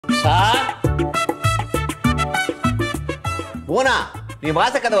Sir போனா நீ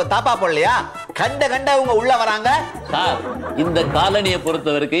வாசக்கதவை தாப்பா போடலையா? கண்ட அவங்க உள்ள வராங்க. சார் இந்த காலனியை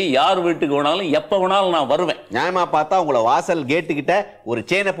பொறுத்த வரைக்கும் யார் வீட்டுக்கு வேணாலும் எப்ப வேணாலும் நான் வருவேன். நியாயமா பார்த்தா உங்களை வாசல் கேட்டு கிட்ட ஒரு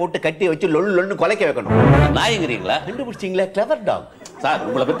செயினை போட்டு கட்டி வச்சு லொல்லு கொலைக்க வைக்கணும். நாயங்கிறீங்களா? கண்டுபிடிச்சிங்களா? Clever talk. சார்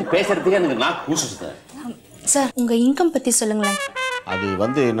உங்களை பத்தி பேசுறதுக்கு எனக்கு நான் கூசுது. சார் உங்க இன்கம் பத்தி சொல்லுங்களேன். அது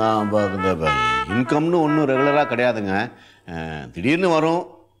நான் இந்த இன்கம்னு ஒன்றும் ரெகுலராக கிடையாதுங்க. திடீர்னு வரும்,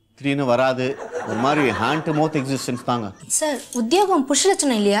 திடீர்னு வராது. ஒரு மாதிரி ஹேண்ட் டு மவுத் எக்ஸிஸ்டன்ஸ் தாங்க. சார் உத்தியோகம் புஷ்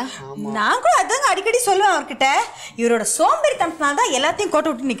லட்சணம் இல்லையா? நான் கூட அதாங்க அடிக்கடி சொல்லுவேன் அவர்கிட்ட. இவரோட சோம்பேறித்தனத்தினால தான் எல்லாத்தையும் கோட்டை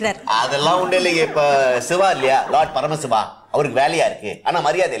விட்டு நிக்கிறாரு. அதெல்லாம் உண்டு இல்லைங்க. இப்ப சிவா இல்லையா, லார்ட் பரமசிவா, அவருக்கு வேலையா இருக்கு, ஆனா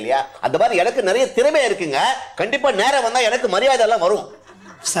மரியாதை இல்லையா? அந்த மாதிரி எனக்கு நிறைய திறமை இருக்குங்க. கண்டிப்பா நேரம் வந்தா எனக்கு மரியாதை எல்லாம் வரும்.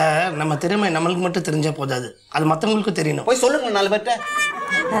 சார் நம்ம திறமை நம்மளுக்கு மட்டும் தெரிஞ்சா போதாது, அது மற்றவங்களுக்கும் தெரியணும். போய் சொல்லுங்க 4 பேர்ட்ட.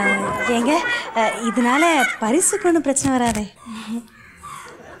 ஏங்க இதனால பரிசுக்கு ஒன்றும் பிரச்சனை வராதே.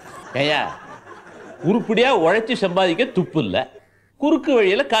 ஐயா உருப்படியா உழைச்சி சம்பாதிக்க துப்பு இல்ல, குறுக்கு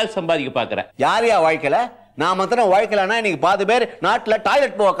வழியில கால் சம்பாதிக்க பாக்குறேன். யாரையா வாழ்க்கல? நான் மாத்திரம் வாழ்க்கலன்னா இன்னைக்கு 10 பேர் நாட்டுல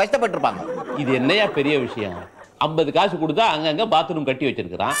டாய்லெட் போக கஷ்டப்பட்டு இருப்பாங்க. இது என்னையா பெரிய விஷயம்? 50 காசு கொடுத்தா அங்கங்க பாத்ரூம் கட்டி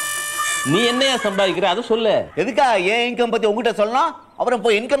வச்சிருக்கிறான். நீ என்னையா சம்பாதிக்கிற அதை சொல்லு. எதுக்கா என் இன்கம் பத்தி உங்ககிட்ட சொல்லலாம்? அப்புறம்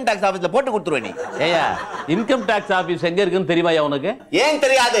போய் இன்கம் டாக்ஸ் ஆபீஸ்ல போட்டு கொடுத்துருவேன். நீ ஏயா இன்கம் டாக்ஸ் ஆபீஸ் எங்க இருக்குன்னு தெரியுமாயா உனக்கு? ஏன்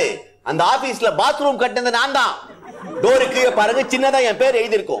தெரியாது? அந்த ஆபீஸ்ல பாத்ரூம் கட்டினது நான் தான். டோருக்கு பாருங்க, சின்னதா என் பேர்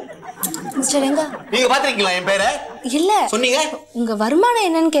எழுதி இருக்கும். மிஸ்டர் ரெங்கா, நீங்க பாத்திருக்கீங்களா என் பேரை? இல்ல சொன்னீங்க. உங்க வருமானம்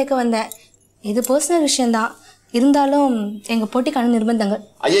என்னன்னு கேட்க வந்தேன். இது பர்சனல் விஷயம் தான், இருந்தாலும் எங்க போட்டிக்கான நிர்பந்தங்கள்.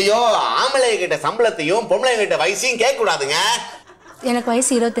 ஐயோ, ஆம்பளை கிட்ட சம்பளத்தையும் பொம்பளை கிட்ட வயசையும் கேட்க கூடாதுங்க. எனக்கு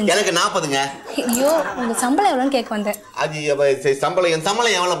வயசு 25. எனக்கு 40ங்க. ஐயோ, உங்க சம்பளம் எவ்வளோன்னு கேட்க வந்தேன். அது சம்பளம், என்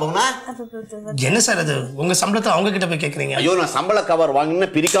சம்பளம் எவ்வளவு போகுனா? என்ன சார் அது? உங்க சம்பளத்தை அவங்க கிட்ட போய் கேட்குறீங்க? ஐயோ, நான் சம்பள கவர் வாங்கினா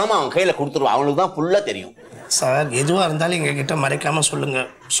பிரிக்காம அவன் கையில கொடுத்துருவான். அவனுக்கு தான் ஃபுல்லா தெரியும். சார் எதுவாக இருந்தாலும் எங்க கிட்ட மறைக்காம சொல்லுங்க,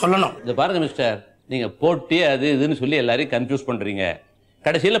 சொல்லணும். இதை பாருங்க மிஸ்டர், நீங்க போட்டி அது இதுன்னு சொல்லி எல்லாரையும் கன்ஃபியூஸ் பண்றீங்க.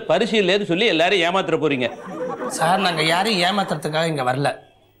 கடைசியில பரிசு இல்லைன்னு சொல்லி எல்லாரையும் ஏமாத்திர போறீங்க. சார் நாங்கள் யாரையும் ஏமாத்துறதுக்காக இங்கே வரல,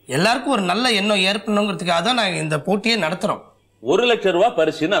 எல்லாருக்கும் ஒரு நல்ல எண்ணம் ஏற்படணுங்கிறதுக்காக தான் நாங்கள் இந்த போட்டியே நடத்துகிறோம். 1 லட்சம் ரூபாய்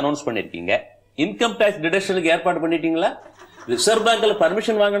பரிசுன்னு அனௌன்ஸ் பண்ணிருக்கீங்க. இன்கம் டாக்ஸ் டிடக்ஷனுக்கு ஏற்பாடு பண்ணிட்டீங்களா? ரிசர்வ் பேங்க்ல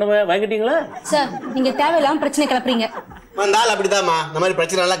பர்மிஷன் வாங்கணுமே, வாங்கிட்டீங்களா? சார் நீங்க தேவையில்லாம பிரச்சனை கிளப்புறீங்க. வந்தால் அப்படிதாம்மா, இந்த மாதிரி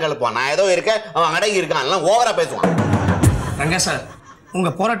பிரச்சனை எல்லாம் கிளப்பான். நான் ஏதோ இருக்கேன், அவன் அடங்கி இருக்கான், எல்லாம் ஓவரா பேசுவான். ரங்கா சார், உங்க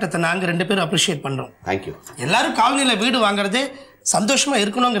போராட்டத்தை நாங்கள் 2 பேரும் அப்ரிஷியேட் பண்றோம். தேங்க்யூ. எல்லாரும் காலனியில் வீடு வாங்குறது சந்தோஷமா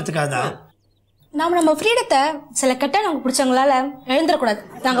இருக்கணுங்கிறதுக்காக தான். நம்ம ஃப்ரீடத்தை சில கெட்ட நமக்கு பிடிச்சவங்களால எழுந்துடக்கூடாது.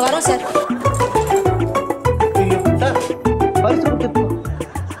 நாங்க வரோம் சார்.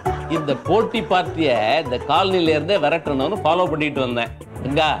 இந்த போட்டி பார்ட்டிய இந்த காலனில இருந்தே விரட்டணும்னு ஃபாலோ பண்ணிட்டு வந்தேன்.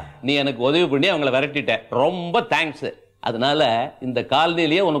 எங்கா நீ எனக்கு உதவி பண்ணி அவங்கள விரட்டிட்ட, ரொம்ப தேங்க்ஸ். அதனால இந்த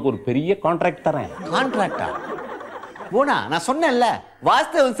காலனிலேயே உனக்கு ஒரு பெரிய கான்ட்ராக்ட் தரேன். கான்ட்ராக்டா? போனா நான் சொன்னேன்ல,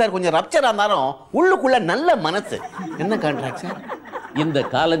 வாஸ்தவன் சார் கொஞ்சம் ரப்சரா இருந்தாலும் உள்ளுக்குள்ள நல்ல மனசு. என்ன கான்ட்ராக்ட் சார்? இந்த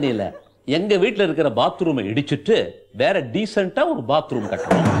காலனில எங்க வீட்டுல இருக்கிற பாத்ரூமை இடிச்சுட்டு வேற டீசென்ட்டா ஒரு பாத்ரூம்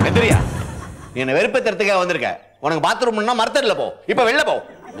கட்டணும். எதிரியா என்ன வெறுப்பேத்துறதுக்காக வந்திருக்க? உனக்கு பாத்ரூம்னா மரத்தடில போ, இப்ப வெளில போ.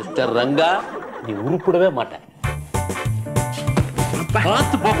 மிஸ்டர் ரங்கா, நீ உருப்பிடவே மாட்டேன்.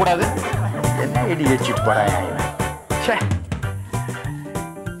 பார்த்து போக கூடாது. என்ன இடி வச்சுட்டு போறாயா?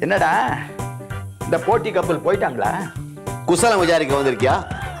 என்னடா இந்த போட்டி கப்பல் போயிட்டாங்களா? குசலம் விசாரிக்க வந்திருக்கியா?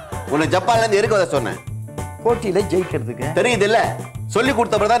 உன்னை ஜப்பான்ல இருந்து எதுக்கு வர சொன்னேன்? போட்டியில ஜெயிக்கிறதுக்கு. தெரியுது இல்ல, சொல்லி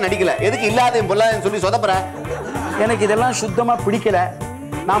கொடுத்தப்பதான் நடிக்கல. எதுக்கு இல்லாத பொல்லாதன்னு சொல்லி சொதப்புற? எனக்கு இதெல்லாம் சுத்தமா பிடிக்கல.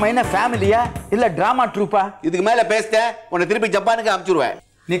 நாம என்ன ஃபேமிலியா இல்ல டிராமா ட்ரூப்பா? இதுக்கு மேல பேசிட்ட உன்னை திருப்பி ஜப்பானுக்கு அனுப்பிச்சுடுவேன்.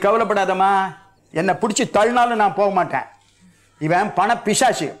 நீ கவலைப்படாதம்மா, என்னை பிடிச்சி தள்ளினாலும் நான் போக மாட்டேன். இவன் பண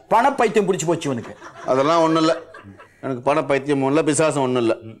பிசாசு, பண பைத்தியம் பிடிச்சி போச்சு இவனுக்கு. அதெல்லாம் ஒண்ணும் இல்ல, எனக்கு பண பைத்தியம் இல்ல, பிசாசம் ஒண்ணும்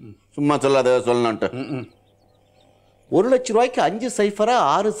இல்ல. சும்மா சொல்லாத சொல்லணும்ட்டு. 1 லட்சம் ரூபாய்க்கு 5 சைஃபரா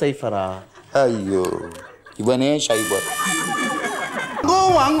 6 சைஃபரா? ஐயோ, இவனே சைபர்.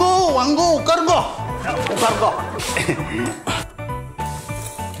 வாங்கோ வாங்கோ, உட்காருங்கோ உட்காருங்கோ.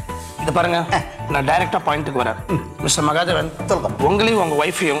 இது பாருங்க, நான் டைரக்டா பாயிண்ட்டுக்கு வரேன். மிஸ்டர் மகாதேவன், உங்களையும் உங்க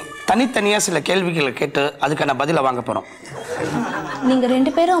ஒய்ஃபையும் தனித்தனியா சில கேள்விகளை கேட்டு அதுக்கான பதிலை வாங்க போறோம். நீங்க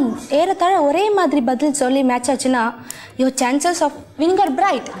 2 பேரும் ஏறத்தாழ ஒரே மாதிரி பதில் சொல்லி மேட்ச் ஆச்சுன்னா your chances of winning are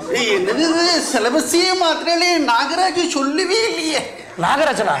bright. என்னது சிலபஸே மாத்திரலே நாகராஜ் சொல்லவே இல்லையே.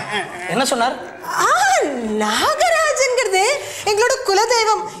 நாகராஜனா என்ன சொன்னார்? நாகராஜன்கிறது எங்களோட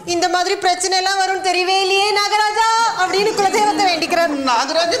குலதெய்வம். இந்த மாதிரி பிரச்சனை எல்லாம் வரும் தெரியவே இல்லையே நாகராஜா அப்படின்னு குலதெய்வத்தை வேண்டிக்கிறார்.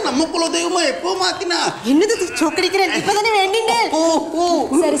 நாகராஜன் நம்ம குலதெய்வமா எப்போ மாத்தினா? என்னது சொக்கடிக்கிறேன், இப்பதானே வேண்டினேன்.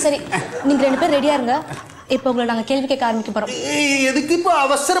 சரி சரி, நீங்க 2 பேரும் ரெடியா இருங்க. இப்போ உங்களை நாங்க கேள்வி கேட்க ஆரம்பிக்க போறோம். எதுக்கு இப்போ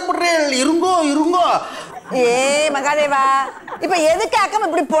அவசரப்படுறேன்? இருங்கோ இருங்கோ. மகாதேவா இப்ப எதுக்கு அக்கம்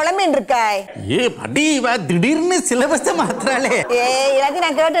இப்படி புலம்பின்னு இருக்காய்? பாட்டி திடீர்னு சிலபஸை மாத்துறாளே. எல்லாத்தையும்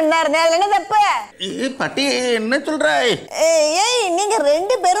நான் கேட்டு இருந்தேன். அதுல என்ன தப்பு? பாட்டி என்ன சொல்றாய்? நீங்க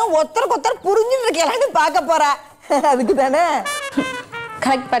 2 பேரும் ஒருத்தருக்கு ஒருத்தர் புரிஞ்சுட்டு இருக்கீங்களான்னு பார்க்க போறா. அதுக்கு தானே.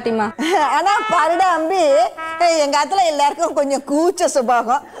 கரெக்ட் பாட்டிமா. ஆனா பாருடா அம்பி, எங்க ஆத்துல எல்லாருக்கும் கொஞ்சம் கூச்ச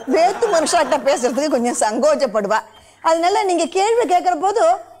சுபாவம். வேத்து மனுஷாட்ட பேசுறதுக்கு கொஞ்சம் சங்கோச்சப்படுவா. அதனால நீங்க கேள்வி கேட்கிற போது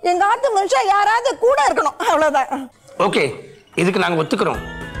எங்க ஆத்து மனுஷா யாராவது கூட இருக்கணும், அவ்வளவுதான். ஓகே, இதுக்கு நாங்க ஒத்துக்கிறோம்.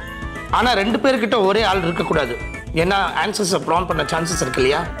 ஆனா 2 பேர்கிட்ட ஒரே ஆள் இருக்கக்கூடாது. ஏன்னா ஆன்சர்ஸை ப்ரான் பண்ண சான்சஸ் இருக்கு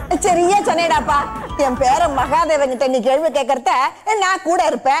இல்லையா? சரியா சொன்னேடாப்பா. என் பேர மகாதேவன் கிட்ட நீ கேள்வி கேட்கறத நான் கூட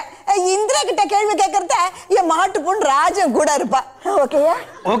இருப்பேன். இந்திரா கிட்ட கேள்வி கேட்கறத என் மாட்டு பொண்ணு ராஜன் கூட இருப்பா. ஓகேயா?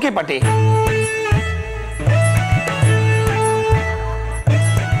 ஓகே பாட்டி.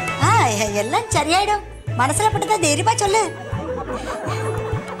 எல்லாம் சரியாயிடும். மனசுல பட்டதா தைரியமா சொல்லு.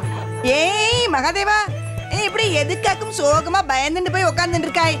 மகாதேவா, இப்படி எதுக்காக்கும் சோகமா பயந்துட்டு போய் உட்கார்ந்துட்டு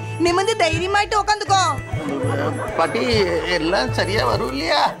இருக்காய்? நிமிந்து தைரியமாயிட்டு உட்காந்துக்கோ. பாட்டி எல்லாம் சரியா வரும்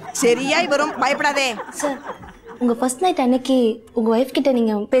இல்லையா? சரியாய் வரும், பயப்படாதே. சார், உங்க ஃபர்ஸ்ட் நைட் அன்னைக்கு உங்க வைஃப் கிட்ட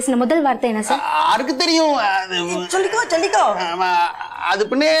நீங்க பேசின முதல் வார்த்தை என்ன சார்? யாருக்கு தெரியும்? சொல்லிக்கோ. அது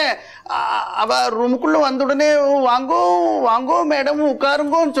பின்னே அவ ரூமுக்குள்ள வந்த உடனே வாங்கோ வாங்கோ மேடம்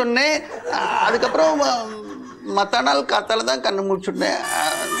உட்காருங்கோன்னு சொன்னேன். அதுக்கப்புறம் மற்ற நாள் காத்தால தான் கண்ணு முடிச்சுட்டேன்.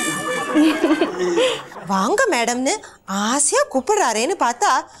 வாங்க மேடம்னு ஆசையா கூப்பிடுறாரேன்னு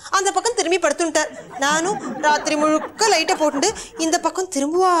பார்த்தா அந்த பக்கம் திரும்பி படுத்துட்டார். நானும் ராத்திரி முழுக்க லைட்டை போட்டுட்டு இந்த பக்கம்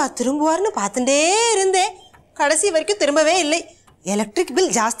திரும்புவார்னு பார்த்துட்டே இருந்தேன். கடைசி வரைக்கும் திரும்பவே இல்லை. எலக்ட்ரிக்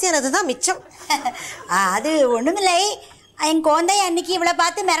பில் ஜாஸ்தியானதுதான் மிச்சம். அது ஒண்ணுமில்லை, என் குழந்தை அன்னைக்கு இவளை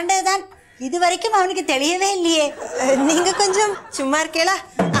பார்த்து மிரண்டதுதான். இது வரைக்கும் அவனுக்கு தெரியவே இல்லையே. நீங்க கொஞ்சம் சும்மா இருக்கேளா?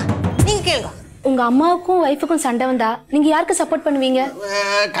 நீங்க கேளுங்க. உங்க அம்மாவுக்கும் வைஃபுக்கும் சண்டை வந்தா நீங்க யாருக்கு சப்போர்ட் பண்ணுவீங்க?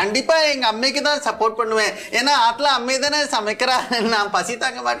 கண்டிப்பா எங்க அம்மைக்கு தான் சப்போர்ட் பண்ணுவேன். ஏன்னா ஆத்துல அம்மை தானே சமைக்கிறா. நான் பசி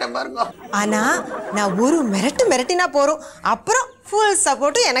தாங்க மாட்டேன் பாருங்க. ஆனா நான் ஒரு மிரட்டினா போறோம், அப்புறம் ஃபுல்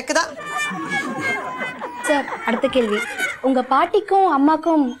சப்போர்ட்டும் எனக்கு தான். சார், அடுத்த கேள்வி. உங்க பாட்டிக்கும்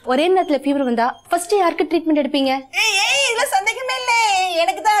அம்மாக்கும் ஒரே நேரத்துல ஃபீவர் வந்தா ஃபர்ஸ்ட் யாருக்கு ட்ரீட்மெண்ட் எடுப்பீங்க? இதுல சந்தேகமே இல்லை,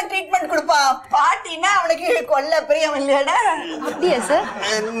 எனக்கு தான் ட்ரீட்மெண்ட் கொடுப்பான். பாட்டினா அவனுக்கு கொல்ல பிரியம் இல்லையாடா? அப்படியா சார்?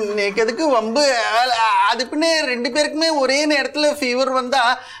 எனக்கு எதுக்கு வம்பு? அது பின்ன 2 பேருக்குமே ஒரே நேரத்துல ஃபீவர் வந்தா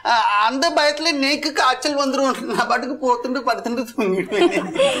அந்த பயத்துல நேக்கு காய்ச்சல் வந்துடும். நான் பாட்டுக்கு போத்துட்டு படுத்துட்டு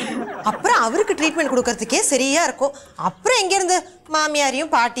தூங்கிடுவேன். அப்புறம் அவருக்கு ட்ரீட்மெண்ட் கொடுக்கறதுக்கே சரியா இருக்கும். அப்புறம் எங்க இருந்து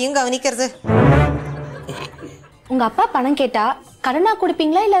மாமியாரையும் பாட்டியும் கவனிக்கிறது? உங்க அப்பா பணம் கேட்டா கடனா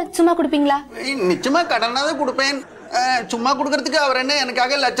கொடுப்பீங்களா இல்ல சும்மா கொடுப்பீங்களா? நிச்சயமா கடனா தான் கொடுப்பேன். சும்மா கொடுக்கறதுக்கு அவர் என்ன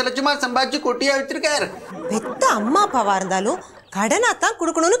எனக்காக லட்சமா சம்பாதிச்சு கொட்டியா வச்சிருக்காரு. பெத்த அம்மா அப்பாவா இருந்தாலும் கடனா தான்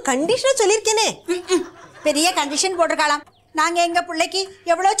கொடுக்கணும்னு கண்டிஷனா சொல்லியிருக்கேனே. பெரிய கண்டிஷன் போட்டிருக்கலாம். நாங்க எங்க பிள்ளைக்கு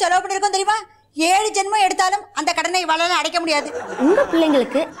எவ்வளவு செலவு பண்ணிருக்கோம் தெரியுமா? 7 ஜென்மம் எடுத்தாலும் அந்த கடனை இவளால அடைக்க முடியாது. உங்க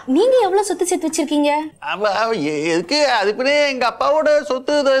பிள்ளைங்களுக்கு நீங்க எவ்வளவு சொத்து சேர்த்து வச்சிருக்கீங்க? எதுக்கு? அது பின்னே எங்க அப்பாவோட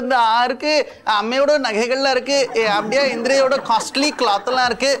சொத்து இந்த இருக்கு, அம்மையோட நகைகள்லாம் இருக்கு, அப்படியே இந்திரையோட காஸ்ட்லி கிளாத் எல்லாம்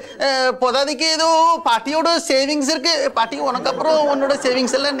இருக்கு. பொதாதிக்கு ஏதோ பாட்டியோட சேவிங்ஸ் இருக்கு. பாட்டி உனக்கு அப்புறம் உன்னோட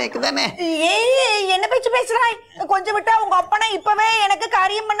சேவிங்ஸ் எல்லாம் நேக்கு தானே. என்ன பேச்சு பேசுறாய்? கொஞ்சம் விட்டா உங்க அப்பனா இப்பவே எனக்கு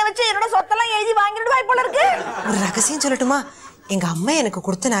காரியம் பண்ண வச்சு என்னோட சொத்தெல்லாம் எழுதி வாங்கிடுவாய் போல இருக்கு. ஒரு ரகசியம் சொல்லட்டுமா? எங்க அம்மா எனக்கு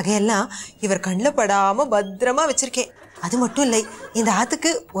கொடுத்த நகையெல்லாம் இவர் கண்ணில் படாம பத்திரமா வச்சிருக்கேன். அது மட்டும் இல்லை, இந்த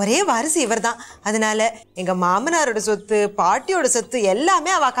ஆத்துக்கு ஒரே வாரிசு இவர் தான். அதனால எங்க மாமனாரோட சொத்து, பாட்டியோட சொத்து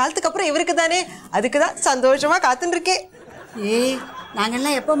எல்லாமே அவ காலத்துக்கு அப்புறம் இவருக்கு தானே. அதுக்கு தான் சந்தோஷமா காத்துட்டு இருக்கேன்.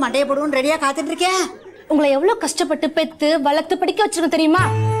 நாங்கெல்லாம் எப்போ மண்டைய போடுவோம் ரெடியா காத்துட்டு இருக்கேன். உங்களை எவ்வளவு கஷ்டப்பட்டு பெத்து வளர்த்து படிக்க வச்சிருக்க தெரியுமா?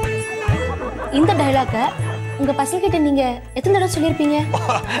 இந்த டயலாக உங்க பசங்க கிட்ட நீங்க எத்தனை தடவை சொல்லியிருப்பீங்க?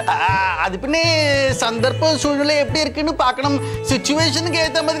 அது பின்னே சந்தர்ப்பம் சூழ்நிலை எப்படி இருக்குன்னு பார்க்கணும். சிச்சுவேஷனுக்கு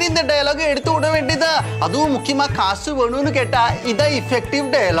ஏற்ற மாதிரி இந்த டயலாக் எடுத்து விட வேண்டியதா. அதுவும் முக்கியமா காசு வேணும்னு கேட்டா இதான்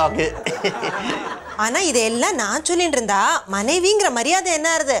இஃபெக்டிவ் டயலாக். ஆனா இதெல்லாம் நான் சொல்லிட்டு இருந்தா மனைவிங்கிற மரியாதை என்ன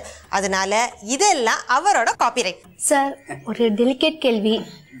ஆறுது? அதனால இதெல்லாம் அவரோட காப்பிரைட். சார், ஒரு டெலிகேட் கேள்வி.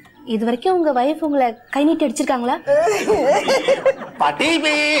 இது வரைக்கும் உங்க வைஃப் உங்களை கை நீட்டி அடிச்சிருக்காங்களா? பாட்டி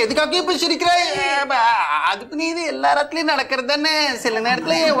எதுக்காக இப்ப சிரிக்கிறாய்? அது பின்னே இது எல்லா இடத்துலயும் நடக்கிறது தானே. சில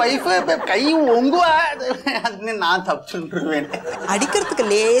நேரத்துல என் ஒய்ஃப் கை ஒங்குவா, அது நான் தப்பு சொல்லிருவேன்.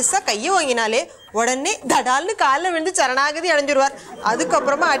 அடிக்கிறதுக்கு லேசா கையை வாங்கினாலே உடனே தடால்னு காலில் விழுந்து சரணாகதி அடைஞ்சிருவார்.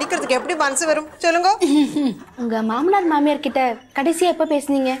 அதுக்கப்புறமா அடிக்கிறதுக்கு எப்படி மனசு வரும் சொல்லுங்க? உங்க மாமனார் மாமியார் கிட்ட கடைசியா எப்ப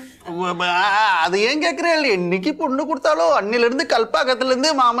பேசுனீங்க? அது ஏன் கேக்குறேன்? என்னைக்கு பொண்ணு கொடுத்தாலோ அன்னில இருந்து கல்பாக்கத்துல இருந்து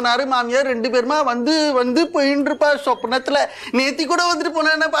மாமனாரு மாமியார் 2 பேருமா வந்து போயின்னு இருப்பா சொப்னத்துல. நேத்தி கூட வந்துட்டு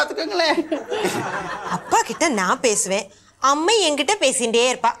போனா பாத்துக்கோங்களேன். அப்பா கிட்ட நான் பேசுவேன், அம்மை என்கிட்ட பேசிகிட்டே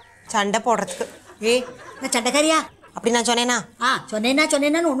இருப்பா சண்டை போடுறதுக்கு. நான் சண்டைக்காரியா? அப்படி நான் சொன்னேனா?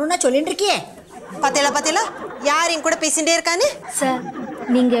 சொன்னேன்னா ஒண்ணுன்னா சொல்லிட்டு இருக்கியே. பாத்தீங்களா யார் என் கூட பேசிட்டே இருக்கான்னு? சார்,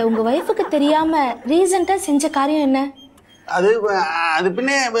 நீங்க உங்க வைஃபுக்கு தெரியாம ரீசெண்டா செஞ்ச காரியம் என்ன? அது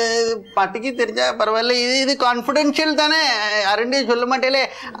பின்ன பாட்டிக்கு தெரிஞ்சா பரவாயில்ல. இது கான்ஃபிடென்ஷியல் தானே, யாருண்டையும் சொல்ல மாட்டேலே.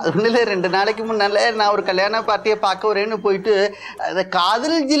 அது ஒன்றும் இல்லை, 2 நாளைக்கு முன்னால நான் ஒரு கல்யாண பார்ட்டியை பார்க்க வரேன்னு போயிட்டு அதை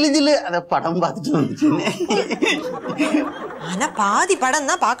காதல் ஜில்லு அதை படம் பார்த்துட்டு வந்துச்சுன்னு. ஆனா பாதி படம்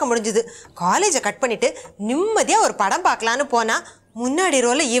தான் பார்க்க முடிஞ்சது. காலேஜை கட் பண்ணிட்டு நிம்மதியா ஒரு படம் பார்க்கலான்னு போனா முன்னாடி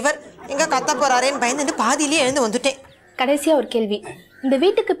ரோல இவர் எங்க கத்த போறாரேன்னு பயந்துட்டு பாதியிலேயே எழுந்து வந்துட்டேன். கடைசியா ஒரு கேள்வி, இந்த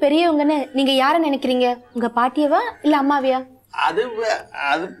வீட்டுக்கு பெரியவங்கன்னு நீங்க யார நினைக்கிறீங்க? உங்க பாட்டியவா இல்ல அம்மாவையா? அது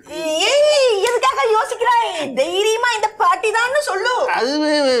எதுக்காக யோசிக்கிறாய்? தைரியமா இந்த பாட்டி தான் சொல்லு. அது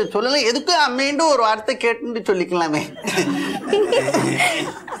சொல்லல, எதுக்கு அம்மேண்டு ஒரு வார்த்தை கேட்டு சொல்லிக்கலாமே.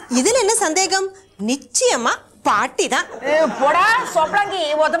 இதுல என்ன சந்தேகம்? நிச்சயமா பாட்டி தான். போடா சொப்பளங்கி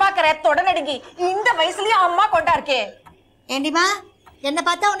உதவாக்கிற தொடநடுங்கி, இந்த வயசுலயும் அம்மா கொண்டா இருக்கே. ஏண்டிமா, என்ன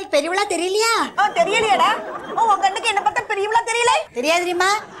பார்த்தா உனக்கு பெரியவளா தெரியலையா? தெரியலையாடா? உன் கண்ணுக்கு என்ன பார்த்தா பெரியவளா தெரியல? தெரியாதுமா,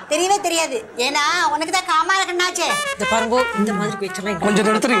 தெரியவே தெரியாது. ஏன்னா உனக்கு தான் காமால கண்ணாச்சே. இந்த பாருங்க, இந்த மாதிரி பேச்செல்லாம் கொஞ்சம்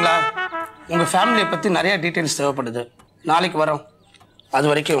நிறுத்துறீங்களா? உங்க ஃபேமிலியை பத்தி நிறைய டீடைல்ஸ் தேவைப்படுது. நாளைக்கு வரோம், அது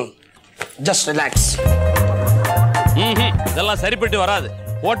வரைக்கும் ஜஸ்ட் ரிலாக்ஸ். இதெல்லாம் சரிப்பட்டு வராது.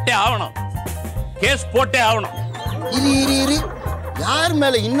 போட்டே ஆகணும், கேஸ் போட்டே ஆகணும். இரு யார்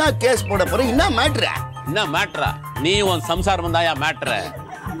மேல என்ன கேஸ் போட போற? என்ன மேட்டர்? என்ன மேட்டரா? நீ உன் சம்சாரம் தாயா மேட்டர்.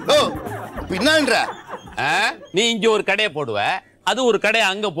 ஓ பின்னான்ற நீ இங்க ஒரு கடையை போடுவ, அது ஒரு கடையை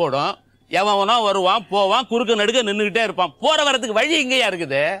அங்க போடும். எவனா வருவான் போவான், குறுக்க நடுக்க நின்னுகிட்டே இருப்பான். போற வரதுக்கு வழி எங்கயா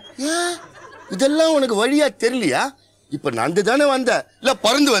இருக்குது? இதெல்லாம் உனக்கு வழியா தெரியலையா? இப்ப நந்து தானே வந்த, இல்ல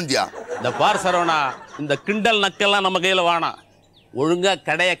பறந்து வந்தியா? இந்த பார் சரவணா, இந்த கிண்டல் நக்கெல்லாம் நம்ம கையில வேணாம். ஒழுங்கா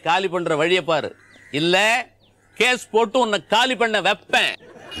கடையை காலி பண்ற வழியை பாரு, இல்ல கேஸ் போட்டு உன்னை காலி பண்ண வைப்பேன்.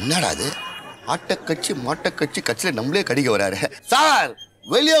 என்னடா அது? ஆட்ட கட்சி மாட்ட கட்சி கட்சியில நம்மளே கடிக்க வராரு சார்.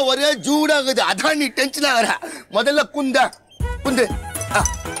 வெளியே ஒரே ஜூடாகுது, அதான் நீ டென்ஷன் ஆகிற. முதல்ல குந்து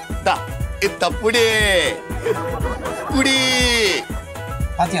தப்புடி குடி.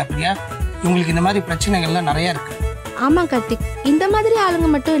 பாத்தியா பிரியா, உங்களுக்கு இந்த மாதிரி பிரச்சனைகள்லாம் நிறைய இருக்கு. ஆமா கார்த்திக், இந்த மாதிரி ஆளுங்க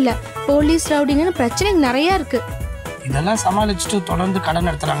மட்டும் இல்ல, போலீஸ் ரவுடிங்கன்னு பிரச்சனை நிறைய இருக்கு. இதெல்லாம் சமாளிச்சுட்டு தொடர்ந்து கடன்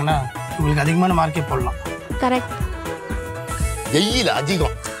நடத்துறாங்கன்னா உங்களுக்கு அதிகமான மார்க்கே போடலாம். கரெக்ட். வெயில்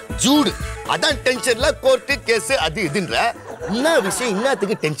அதிகம், ஜூடு, அதான் டென்ஷன்ல கோர்ட்டு கேஸ் அது இதுன்ற. என்ன விஷயம்?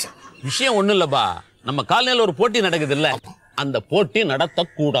 இன்னத்துக்கு டென்ஷன்? விஷயம் ஒண்ணு இல்லப்பா, நம்ம காலனில ஒரு போட்டி நடக்குது இல்ல, அந்த போட்டி நடத்த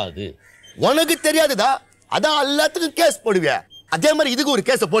கூடாது. உனக்கு தெரியாதுதா? அதான் எல்லாத்துக்கும் கேஸ் போடுவியா? அதே மாதிரி இதுக்கு ஒரு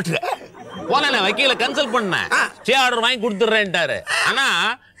கேஸ் போட்டுற. போன வக்கீல கன்சல்ட் பண்ணேன், ஸ்டே ஆர்டர் வாங்கி கொடுத்துறேன்ட்டாரு. ஆனா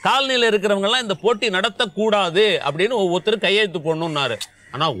காலனில இருக்கிறவங்க எல்லாம் இந்த போட்டி நடத்த கூடாது அப்படின்னு ஒவ்வொருத்தரும் கையெழுத்து போடணும்னாரு.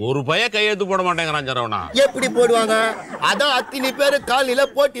 ஆனா ஒரு பைய கையெழுத்து போட மாட்டேங்கிறான் சரவணா. எப்படி போடுவாங்க? அதான் அத்தனை பேரு காலனில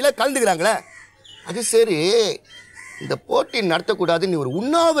போட்டியில கலந்துக்கிறாங்களே. அது சரி, இந்த போட்டி நடத்தக்கூடாது நீ ஒரு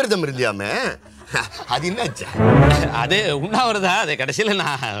உண்ணாவிரதம் இருந்தியாமே, அது என்னாச்சு? அது உண்ணாவிரதா? அது கடைசியில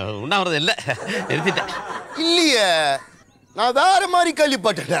நான் உண்ணாவிரதம் இல்ல, நிறுத்திட்டேன். இல்லையே, நான் வேற மாதிரி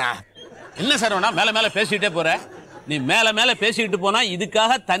கேள்விப்பட்டேன். என்ன சரவணா மேல மேல பேசிக்கிட்டே போற? நீ மேல மேல பேசிக்கிட்டு போனா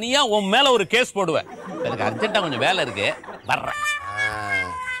இதுக்காக தனியா உன் மேல ஒரு கேஸ் போடுவேன். எனக்கு அர்ஜென்ட்டா கொஞ்சம் வேலை இருக்கு, வர்றேன்.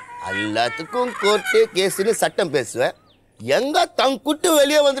 எல்லாத்துக்கும் கோர்ட்டு கேஸ்ன்னு சட்டம் பேசுவேன். எங்க தங்குட்டு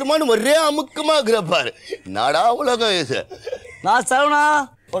வெளியே வந்துருமான்னு ஒரே அமுக்கமா இருக்கிறப்பாரு. நாடா உலகம் இது. நான் சரவணா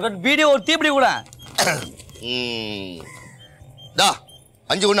ஒரு வீடியோ ஒரு தீப்படி கூட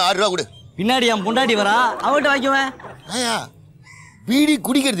 5 ஒன்று 6 ரூபா கொடு. பின்னாடி என் பொண்டாடி வரா, அவன்கிட்ட வாங்கிக்குவேன். ஆயா பீடி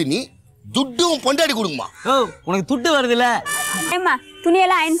குடிக்கிறது நீ, துட்டும் பொண்டாடி கொடுக்குமா? ஓ உனக்கு துட்டு வருது இல்ல? ஏம்மா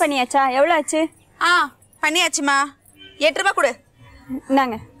துணியெல்லாம் அயன் பண்ணியாச்சா? எவ்வளோ ஆச்சு? பண்ணியாச்சுமா. 8 ரூபாய் கொடு.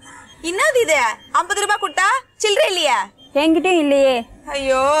 இந்தாங்க. என்னது இது? 50 ரூபாய் கொடுத்தா சில்லறை இல்லையா? என்கிட்டயும் இல்லையே.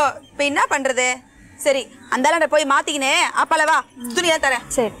 ஐயோ, இப்ப என்ன பண்றது? சரி, அந்த போய் மாத்திக்கினே அப்பால வா, துணியெல்லாம் தரேன்.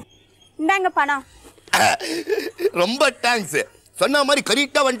 சரி இந்தாங்க பணம். ரொம்ப தேங்க்ஸ். சொன்ன மாதிரி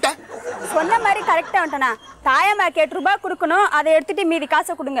கரெக்டா வந்துட்டேன். சொன்ன மாதிரி கரெக்டா வந்துட்டனா? தாயம்மாக்கு 8 ரூபாய் கொடுக்கணும், அதை எடுத்துட்டு மீதி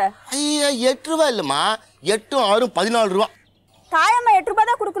காசை கொடுங்க. ஐயா 8 ரூபாய் இல்லம்மா, 8 6 14 ரூபா. தாயம்மா 8 ரூபாய்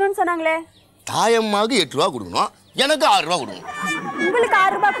தான் கொடுக்கணும்னு சொன்னாங்களே. தாயம்மாவுக்கு 8 ரூபா கொடுக்கணும், எனக்கு 6 ரூபா கொடுக்கணும். உங்களுக்கு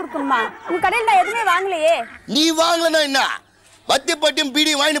 6 ரூபாய் கொடுக்கணுமா? உங்க கடையில் நான் எதுவுமே வாங்கலையே. நீ வாங்கலன்னா என்ன? பத்தி பட்டியும்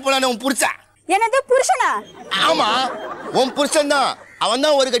பீடி வாங்கிட்டு போனானே உன் புருஷன். என்னது புருஷனா? ஆமா, உன் புருஷன் தான். அவன்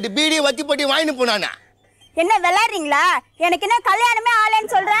தான் ஒரு கட்டி பீடி வத்தி பட்டி வாங்கிட்டு போனானா. என்ன விளையாடுறீங்களா? எனக்கு என்ன கல்யாணமே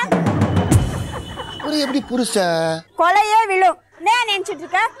ஆளேன்னு சொல்றேன். ஒரு எப்படி புருஷன் கொலையே விழும். நான் நினைச்சிட்டு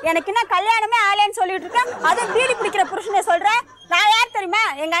இருக்கேன் எனக்கு என்ன கல்யாணமே ஆளேன்னு சொல்லிட்டு இருக்கேன். அதுவும் பீடி பிடிக்கிற புருஷனை சொல்றேன். நான் யார் தெரியுமா?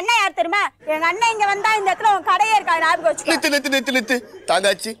 எங்க அண்ணன் யார் தெரியுமா? எங்க அண்ணன் இங்க வந்தா இந்த இடத்துல உன் கடையே இருக்காது, ஞாபகம் வச்சுக்கோ. நித்து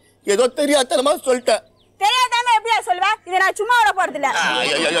தாங்காச்சி, ஏதோ தெரியாதனமா சொல்லிட்டேன். தெரியாதாம எப்படியா சொல்லுவேன்? இதை நான் சும்மா விட போறது இல்ல.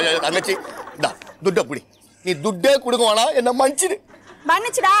 தங்கச்சி துட்ட புடி. நீ துட்டே கொடுக்க வேணா, என்ன மன்னிச்சிடு.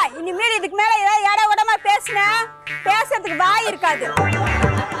 மன்னிச்சுடா. இனிமேல் இதுக்கு மேல ஏதாவது ஏடா உடமா பேசுறதுக்கு வாய் இருக்காது.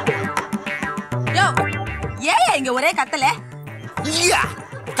 யோ ஏன் இங்க ஒரே கத்தல? இல்லையா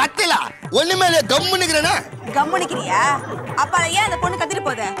கத்தலா ஒண்ணுமே இல்ல கம்முனுக்குறேனா? கம்முனிக்கிறியா? அப்ப ஏன் அந்த பொண்ணு கத்திட்டு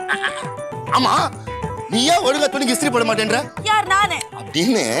போகுது? ஆமா நீ ஏன் ஒழுங்கா துணிக்கு இஸ்திரி போட மாட்டேன்ற? யார் நானு?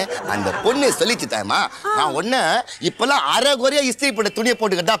 அப்படின்னு அந்த பொண்ணு சொல்லிச்சு தாயமா. நான் ஒன்ன இப்பெல்லாம் அரை குறையா இஸ்திரி போட்ட துணியை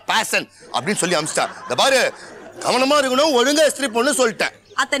போட்டுக்கிட்டா பேஷன் அப்படின்னு சொல்லி அமிச்சிட்டான். இந்த பாரு கவனமா இருக்கணும், ஒழுங்கா இஸ்திரி போடணும்னு சொல்லிட்டேன்.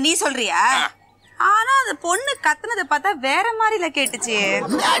 அத்த நீ சொல்றியா? ஆனா அந்த பொண்ணு கத்துனதை பார்த்தா வேற மாதிரில கேட்டுச்சு.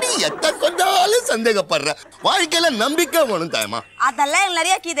 எத்த சொன்னாலும் சந்தேகப்படுற. வாழ்க்கையில நம்பிக்கை வேணும் தாயமா. அதெல்லாம்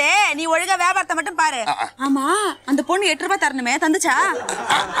நிறைய கீதே. நீ ஒழுங்கா வியாபாரத்தை மட்டும் பாரு. ஆமா அந்த பொண்ணு 8 ரூபாய் தரணுமே, தந்துச்சா?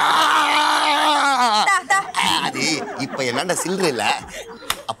 அது இப்ப என்னடா சில்லற இல்ல,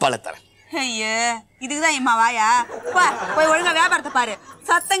 அப்பால தரேன். ஐயோ இதுக்குதான் இம்மா வாயா. போய் ஒழுங்கா வியாபாரத்தை பாரு.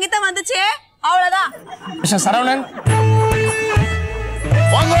 சத்தங்கிட்ட வந்துச்சு அவ்வளவுதான். மிஸ்டர் சரவணன்,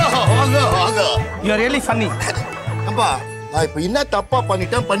 வாங்க வாங்க வாங்க. You are really funny. அப்பா நான் இப்ப என்ன தப்பா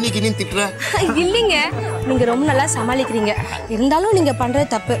பண்ணிட்டேன் பண்ணிக்கின்னு திட்டுறேன்? இல்லைங்க, நீங்க ரொம்ப நல்லா சமாளிக்கிறீங்க. இருந்தாலும் நீங்க பண்றது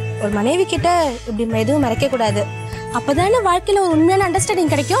தப்பு. ஒரு மனைவி கிட்ட இப்படி எதுவும் மறைக்க கூடாது. அப்பதானே வாழ்க்கையில ஒரு உண்மையான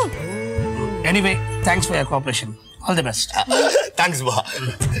அண்டர்ஸ்டாண்டிங் கிடைக்கும். Anyway thanks for your cooperation. All the best. Thanks பா.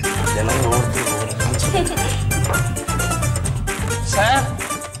 Sir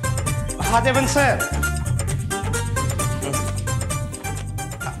Mahadevan sir.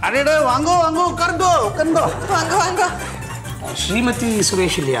 அடடே வாங்கோ வாங்கோ உட்காருங்கோ உட்காருங்கோ. வாங்க வாங்க. ஸ்ரீமதி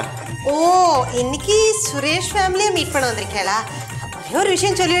சுரேஷ் இல்லையா? ஓ இன்னைக்கு சுரேஷ் ஃபேமிலியை மீட் பண்ண வந்திருக்கேளா? ஒரே ஒரு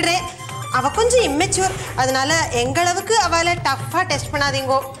விஷயம் சொல்லிடுறேன், அவ கொஞ்சம் இம்மெச்சூர். அதனால எங்களவுக்கு அவளை டஃப்பா டெஸ்ட்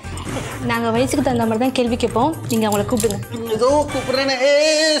பண்ணாதீங்கோ. நாங்க வயசுக்கு தகுந்த மாதிரி தான் கேள்வி கேட்போம். நீங்க அவங்கள கூப்பிடுங்க. ஏதோ கூப்பிடுறேன்னு.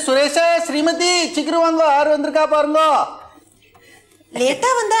 சுரேஷா ஸ்ரீமதி சீக்கிரம் வாங்கோ, யார் வந்திருக்கா பாருங்க.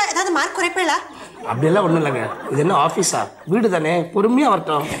 லேட்டா வந்தா ஏதாவது மார்க் குறைப்பேளா? அப்படியெல்லாம் ஒண்ணும் இல்லைங்க. இது என்ன ஆபீஸா? வீடு தானே, பொறுமையா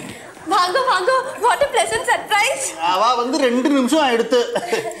வரட்டும். வாங்க வாங்க. What a pleasant surprise. அவ வந்து 2 நிமிஷம் ஆயிடுத்து.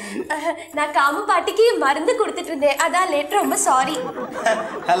 நான் காம பாட்டிக்கு மருந்து கொடுத்துட்டு இருந்தேன், அதான் லேட். ரொம்ப சாரி.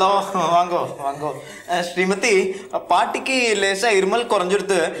 ஹலோ வாங்கோ வாங்கோ. ஸ்ரீமதி பாட்டிக்கு லேசா இருமல்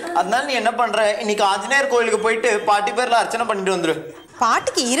குறைஞ்சிடுது. அதனால நீ என்ன பண்ற, இன்னைக்கு ஆஞ்சநேயர் கோயிலுக்கு போயிட்டு பாட்டி பேர்ல அர்ச்சனை பண்ணிட்டு வந்துரு.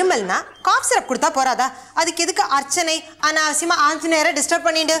 பாட்டிக்கு இருமல்னா காஃப் சிரப் கொடுத்தா போறாதா? அதுக்கு எதுக்கு அர்ச்சனை அனாவசியமா ஆஞ்சநேயரை டிஸ்டர்ப்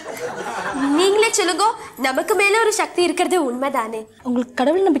பண்ணிட்டு? நீங்களே சொல்லுங்க, நமக்கு மேல ஒரு சக்தி இருக்கிறது உண்மைதானே? உங்களுக்கு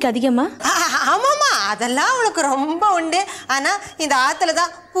கடவுள் நம்பிக்கை அதிகமா? ஆமாமா, அதெல்லாம் உனக்கு ரொம்ப உண்டு. ஆனா இந்த ஆத்துல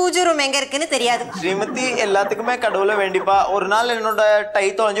தான் பூஜை ரூம் எங்க இருக்குன்னு தெரியாது. ஸ்ரீமதி எல்லாத்துக்குமே கடவுளை வேண்டிப்பா. ஒரு நாள் என்னோட டை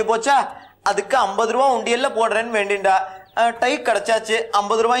தொலைஞ்சு போச்சா, அதுக்கு 50 ரூபா உண்டியல்ல போடுறேன்னு வேண்டிண்டா. டை கிடைச்சாச்சு,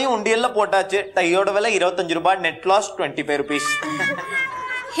 50 ரூபாயும் உண்டியல்ல போட்டாச்சு. டையோட விலை 25 ரூபாய். Net loss 25 rupees.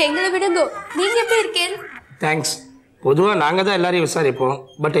 எங்களை விடுங்க, நீங்க எப்படி இருக்கீங்க? தேங்க்ஸ். பொதுவா நாங்க தான் எல்லாரையும் விசாரிப்போம்,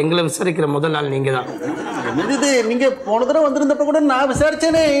 பட் எங்களை விசாரிக்கிற முதல் நாள் நீங்க தான். இது நீங்க போன தடவை வந்திருந்தப்ப கூட நான்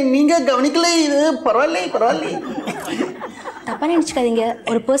விசாரிச்சேனே, நீங்க கவனிக்கல. இது பரவாயில்ல பரவாயில்ல. தப்பா நினைச்சுக்காதீங்க,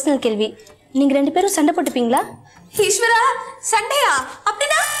 ஒரு பர்சனல் கேள்வி. நீங்க 2 பேரும் சண்டை போட்டுப்பீங்களா? ஈஸ்வரா, சண்டையா?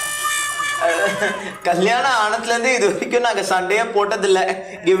 அப்படின்னா கல்யாணம் ஆனதுல இருந்து இது வரைக்கும் நாங்க சண்டையே போட்டதில்ல.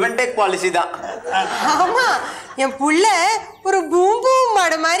 கிவ் அண்ட் டேக் பாலிசி தான். ஆமா, என் புள்ள ஒரு பூம் பூம்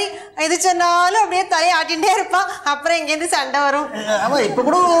மாடு மாதிரி எது சொன்னாலும் அப்படியே தலையை ஆட்டிகிட்டே இருப்பான். அப்புறம் எங்கேருந்து சண்டை வரும்? ஆமா, இப்ப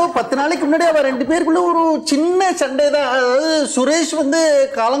கூட 10 நாளைக்கு முன்னாடி அவ 2 பேருக்குள்ள ஒரு சின்ன சண்டை தான். அதாவது சுரேஷ் வந்து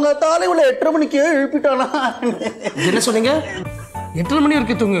காலங்காத்தால இவ்வளவு 8:30 மணிக்கு எழுப்பிட்டானா. என்ன சொன்னீங்க? 8:30 மணி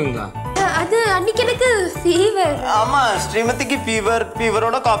வரைக்கும் தூங்குவீங்களா? அது அன்னைக்கு எனக்கு ஃபீவர். ஆமா, ஸ்ரீமதிக்கு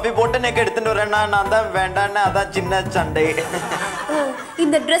ஃபீவரோட காஃபி போட்டு எனக்கு எடுத்துட்டு வரேன். நான் தான் வேண்டான்னு, அதான் சின்ன சண்டை.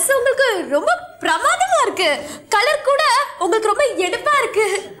 இந்த Dress உங்களுக்கு ரொம்ப பிரமாதமா இருக்கு. கலர் கூட உங்களுக்கு ரொம்ப எடுப்பா இருக்கு.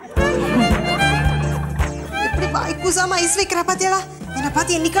 இப்படி வாய் கூசாம ஐஸ் வைக்கிறா பாத்தியாடா? என்ன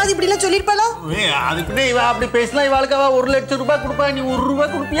பார்த்து என்னைக்காவது இப்படி எல்லாம் சொல்லிருப்பாளோ? அதுக்குன்னே இவ அப்படி பேசினா இவாளுக்கு அவ 1 லட்சம் ரூபாய் கொடுப்பா, நீ 1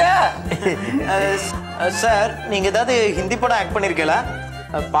 ரூபாய் கொடுப்பியா? சார், நீங்க ஏதாவது ஹிந்தி படம் ஆக்ட் பண்ணிருக்கீங்களா?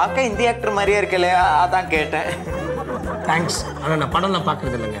 பார்க்க ஹிந்தி ஆக்டர் மாதிரியே இருக்கல, அதான் கேட்டேன். தேங்க்ஸ். ஆனா நான் படம்லாம்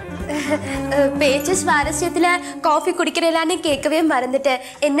பார்க்கறது இல்லைங்க. பேச்சு சுவாரஸ்யத்துல காஃபி குடிக்கிறேலான்னு கேட்கவே மறந்துட்டேன்.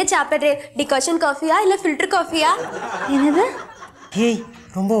 என்ன சாப்பிடுறேன்? டிகாஷன் காஃபியா இல்ல ஃபில்டர் காஃபியா? என்னது? ஏய்,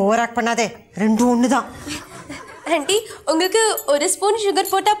 ரொம்ப ஓவர் ஆக்ட் பண்ணாதே. 2 ஒண்ணுதான். ஆண்டி, உங்களுக்கு 1 ஸ்பூன்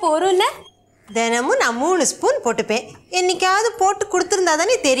சுகர் போட்டா போறோம்ல? தினமும் நான் 3 ஸ்பூன் போட்டுப்பேன். என்னைக்காவது போட்டு கொடுத்துருந்தா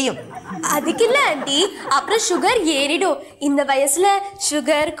தானே தெரியும். அதுக்கு இல்ல ஆண்டி, அப்புறம் சுகர் ஏறிடும். இந்த வயசுல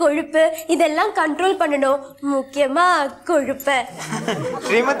சுகர், கொழுப்பு இதெல்லாம் கண்ட்ரோல் பண்ணணும், முக்கியமா கொழுப்பை.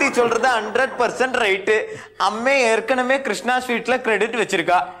 ஸ்ரீமதி சொல்றது 100% ரைட்டு. அம்மே ஏற்கனவே கிருஷ்ணா ஸ்வீட்ல கிரெடிட்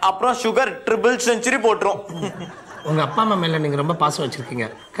வச்சிருக்கா. அப்புறம் சுகர் ட்ரிபிள் செஞ்சுரி போட்டுரும். உங்க அப்பா அம்மா மேல நீங்க ரொம்ப பாசம் வச்சிருக்கீங்க,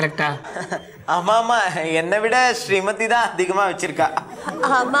 கரெக்டா? ஆமா ஆமா, என்னை விட ஸ்ரீமதி தான் அதிகமா வச்சிருக்கா.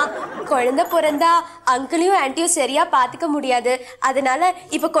 ஆமா, குழந்தை பிறந்தா அங்கிளையும் ஆன்ட்டியும் சரியா பாத்துக்க முடியாது. அதனால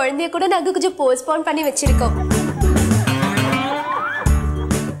இப்ப குழந்தைய கூட நாங்க கொஞ்சம் போஸ்ட்போன் பண்ணி வச்சிருக்கோம்.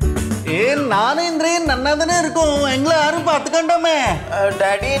 நானும் இந்திரையும் நன்னா தானே இருக்கும், எங்களை யாரும் பார்த்துக்கண்டாமே.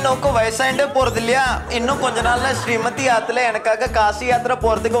 டாடி நோக்கும் வயசாயிட்டே போறது இல்லையா? இன்னும் கொஞ்ச நாள்ல ஸ்ரீமதி ஆத்துல எனக்காக காசி யாத்திரை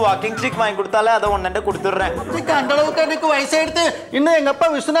போறதுக்கு வாக்கிங் ஸ்டிக் வாங்கி கொடுத்தாலே அதை ஒன்னு கொடுத்துடுறேன். அந்த அளவுக்கு எனக்கு வயசாயிடுத்து. இன்னும் எங்க அப்பா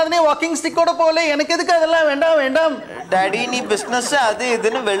விஸ்வநாதனே வாக்கிங் ஸ்டிக்கோட போகல. எனக்கு எதுக்கு அதெல்லாம்? வேண்டாம் வேண்டாம். டாடி நீ பிசினஸ் அது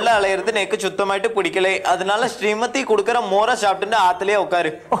இதுன்னு வெளில அலையிறது எனக்கு சுத்தமாயிட்டு பிடிக்கல. அதனால ஸ்ரீமதி கொடுக்கற மோரை சாப்பிட்டு ஆத்துலயே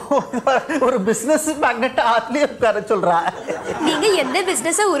உட்காரு. ஒரு பிசினஸ் மேக்னெட் ஆத்துலயே உட்கார சொல்றா. நீங்க எந்த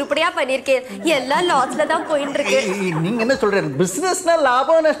பிசினஸ் உருப்படியா பண்ணிருக்கீங்க? எல்லாம் லாஸ்ல தான் போயிட்டு இருக்கு. நீங்க என்ன சொல்றீங்க? பிசினஸ்னா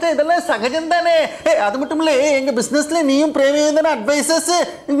லாபம் நஷ்டம் இதெல்லாம் சகஜம் தானே. அது மட்டும் இல்ல, எங்க பிசினஸ்ல நீயும் பிரேமியும் தானே அட்வைசர்ஸ்.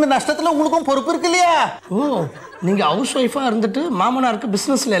 இந்த நஷ்டத்துல உங்களுக்கும் பொறுப்பு இருக்கு இல்லையா? ஓ, நீங்க ஹவுஸ் ஒய்ஃபா இருந்துட்டு மாமனாருக்கு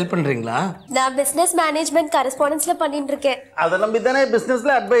பிசினஸ்ல ஹெல்ப் பண்றீங்களா? நான் பிசினஸ் மேனேஜ்மெண்ட் கரஸ்பாண்டன்ஸ்ல பண்ணிட்டு இருக்கேன். அத நம்பி தானே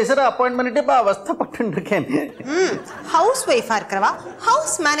பிசினஸ்ல அட்வைசர் அப்பாயின்ட் பண்ணிட்டு இப்ப அவஸ்தைப்பட்டு இருக்கேன். ஹவுஸ் ஒய்ஃபா இருக்கிறவா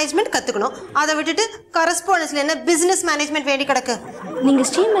ஹவுஸ் மேனேஜ்மெண்ட் கத்துக்கணும். அதை விட்டுட்டு கரஸ்பாண்டன்ஸ்ல என்ன பிசினஸ் மேனேஜ்மெண்ட் வேண்டி கிடக்கு? நீங்க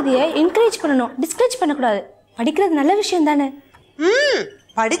ஸ்ரீமதியை என்கரேஜ் பண்ணணும், டிஸ்கரேஜ் பண்ணக்கூடாது. படிக்கிறது நல்ல விஷயம் தானே.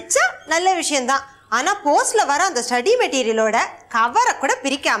 படிச்சா நல்ல விஷயம்தான். ஆனா போஸ்ட்ல வர அந்த ஸ்டடி மெட்டீரியலோட கவரை கூட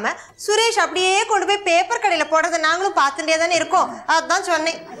பிரிக்காம சுரேஷ் அப்படியே கொண்டு போய் பேப்பர் கடையில போடுறத நாங்களும் பார்த்துட்டே தானே இருக்கோம். அதுதான்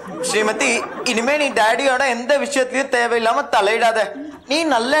சொன்னேன். ஸ்ரீமதி, இனிமே நீ டாடியோட எந்த விஷயத்திலயும் தேவையில்லாம தலையிடாத. நீ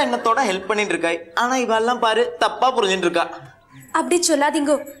நல்ல எண்ணத்தோட ஹெல்ப் பண்ணிட்டு இருக்காய். ஆனா இவெல்லாம் பாரு தப்பா புரிஞ்சுட்டு இருக்கா. அப்படி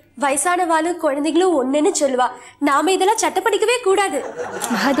சொல்லாதீங்க. வயசானவாளும் குழந்தைகளும் ஒண்ணுன்னு சொல்லுவா. நாம இதெல்லாம் சட்டப்படிக்கவே கூடாது.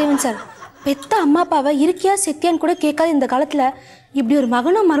 மகாதேவன் சார், பெத்த அம்மா அப்பாவை இருக்கியா செத்தியான்னு கூட கேட்காத இந்த காலத்துல இப்படி ஒரு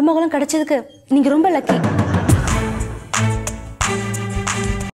மகனும் மருமகளும் கிடைச்சதுக்கு நீங்க ரொம்ப லக்கி.